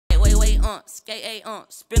A, skate A,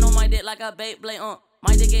 spin on my dick like a Beyblade,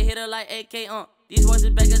 my dick get hit her like AK, These voices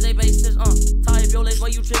back as they bases, Tie up your legs while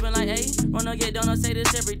you tripping like, hey, wanna get done, I say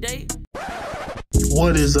this every day.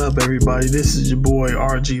 What is up, everybody? This is your boy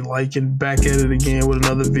RG Liking, back at it again with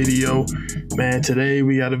another video. Man, today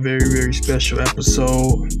we got a very special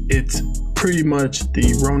episode. It's pretty much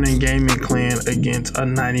the Ronin Gaming clan against a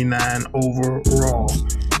 99 overall.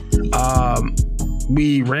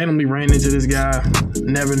 We randomly ran into this guy,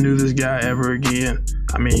 never knew this guy ever again.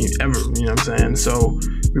 I mean, ever, you know what I'm saying? So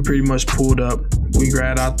we pretty much pulled up, we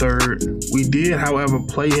grabbed our third. We did, however,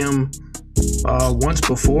 play him once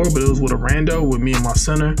before, but it was with a rando, with me and my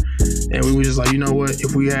center, and we were just like, you know what,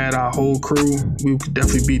 if we had our whole crew, we could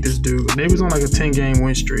definitely beat this dude. They was on like a 10-game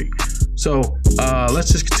win streak. So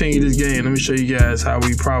let's just continue this game. Let me show you guys how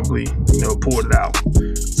we probably, pulled it out.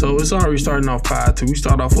 So it's already starting off 5-2. We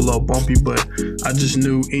started off a little bumpy, but I just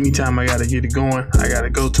knew anytime I gotta get it going, I gotta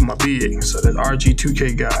go to my big. So that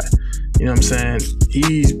RG2K guy, you know what I'm saying?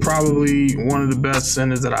 He's probably one of the best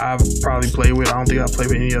centers that I've probably played with. I don't think I've played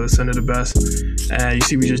with any other center the best. And you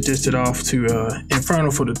see we just dished it off to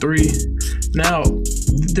Inferno for the 3. Now,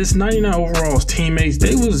 this 99 overall's teammates,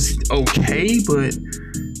 they was okay, but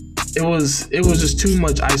it was just too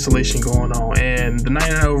much isolation going on, and the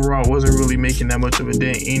 99 overall wasn't really making that much of a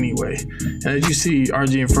dent anyway. And as you see,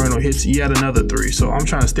 RG Inferno hits yet another 3. So I'm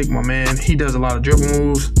trying to stick my man. He does a lot of dribble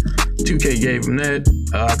moves. 2K gave him that.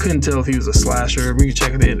 I couldn't tell if he was a slasher. We can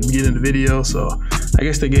check it at the beginning of the video. So I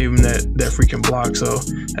guess they gave him that freaking block. So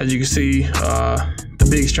as you can see, the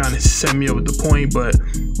big's trying to set me up with the point, but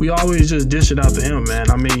we always just dish it out to him, man.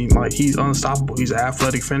 I mean, like, he's unstoppable. He's an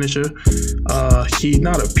athletic finisher. He's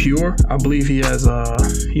not a pure. I believe he has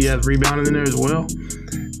rebounding in there as well.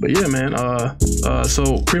 But yeah, man,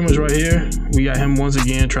 so pretty much right here, we got him once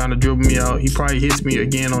again trying to dribble me out. He probably hits me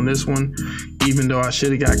again on this one, even though I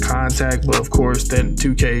should have got contact, but of course that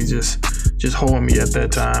 2K just holding me at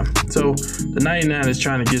that time. So the 99 is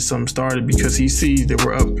trying to get something started because he sees that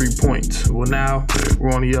we're up 3 points. Well, now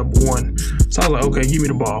we're only up 1. So I was like, okay, give me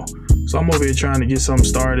the ball. So I'm over here trying to get something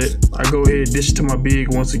started. I go ahead, dish it to my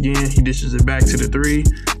big once again. He dishes it back to the 3,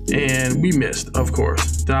 and we missed, of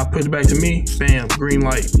course. Then I put it back to me, bam, green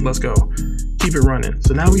light, let's go. Keep it running.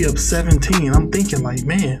 So now we up 17. I'm thinking like,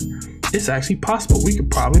 man, it's actually possible. We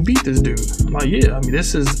could probably beat this dude. I'm like, yeah, I mean,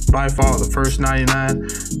 this is by far the first 99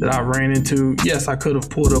 that I ran into. Yes, I could have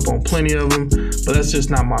pulled up on plenty of them, but that's just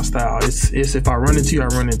not my style. It's if I run into you, I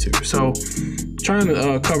run into you. So trying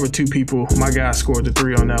to cover 2 people, my guy scored the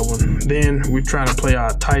 3 on that one. Then we're trying to play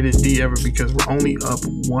our tightest D ever because we're only up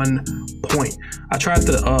 1 point. I tried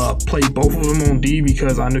to play both of them on D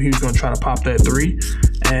because I knew he was going to try to pop that 3,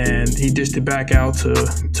 and he dished it back out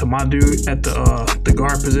to my dude at the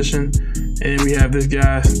guard position. And we have this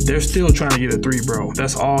guy, they're still trying to get a 3, bro.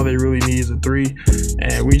 That's all they really need is a 3,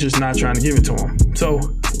 and we just not trying to give it to him. So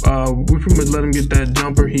we pretty much let him get that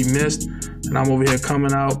jumper. He missed, and I'm over here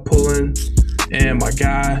coming out, pulling, and my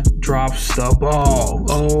guy drops the ball.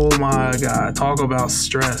 Oh my God, talk about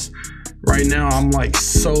stress. Right now, I'm like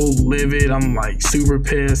so livid. I'm like super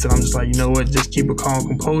pissed, and I'm just like, you know what, just keep a calm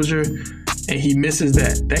composure. And he misses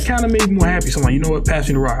that. That kind of made me more happy. So I'm like, you know what, pass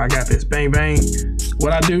me the rock. I got this. Bang, bang.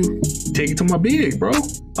 What I do, take it to my big, bro.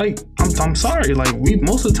 Like, I'm sorry. Like,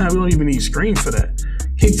 most of the time, we don't even need screen for that.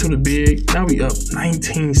 Kick to the big. Now we up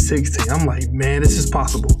 19-16. I'm like, man, this is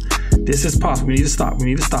possible. This is possible. We need to stop. We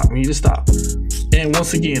need to stop. We need to stop. And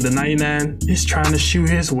once again, the 99 is trying to shoot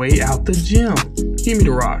his way out the gym. Give me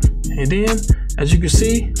the rock. And then, as you can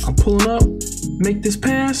see, I'm pulling up, make this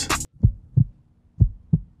pass.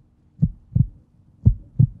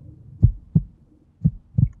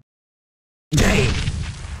 Dang.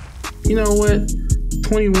 You know what?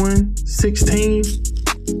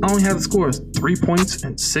 21-16. I only had to score 3 points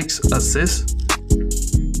and 6 assists.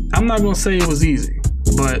 I'm not going to say it was easy,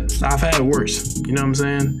 but I've had worse. You know what I'm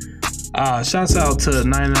saying? Shouts out to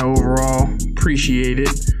 99 overall. Appreciate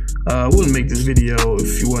it. Wouldn't make this video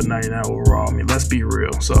if you wasn't 99 overall. I mean, let's be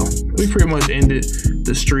real. So we pretty much ended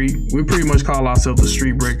the streak. We pretty much call ourselves the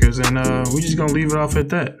street breakers, and we're just gonna leave it off at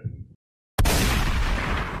that.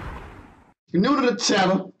 If you're new to the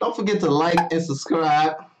channel, don't forget to like and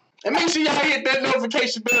subscribe. And make sure y'all hit that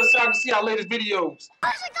notification bell so y'all can see our latest videos.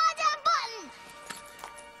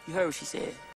 You heard what she said.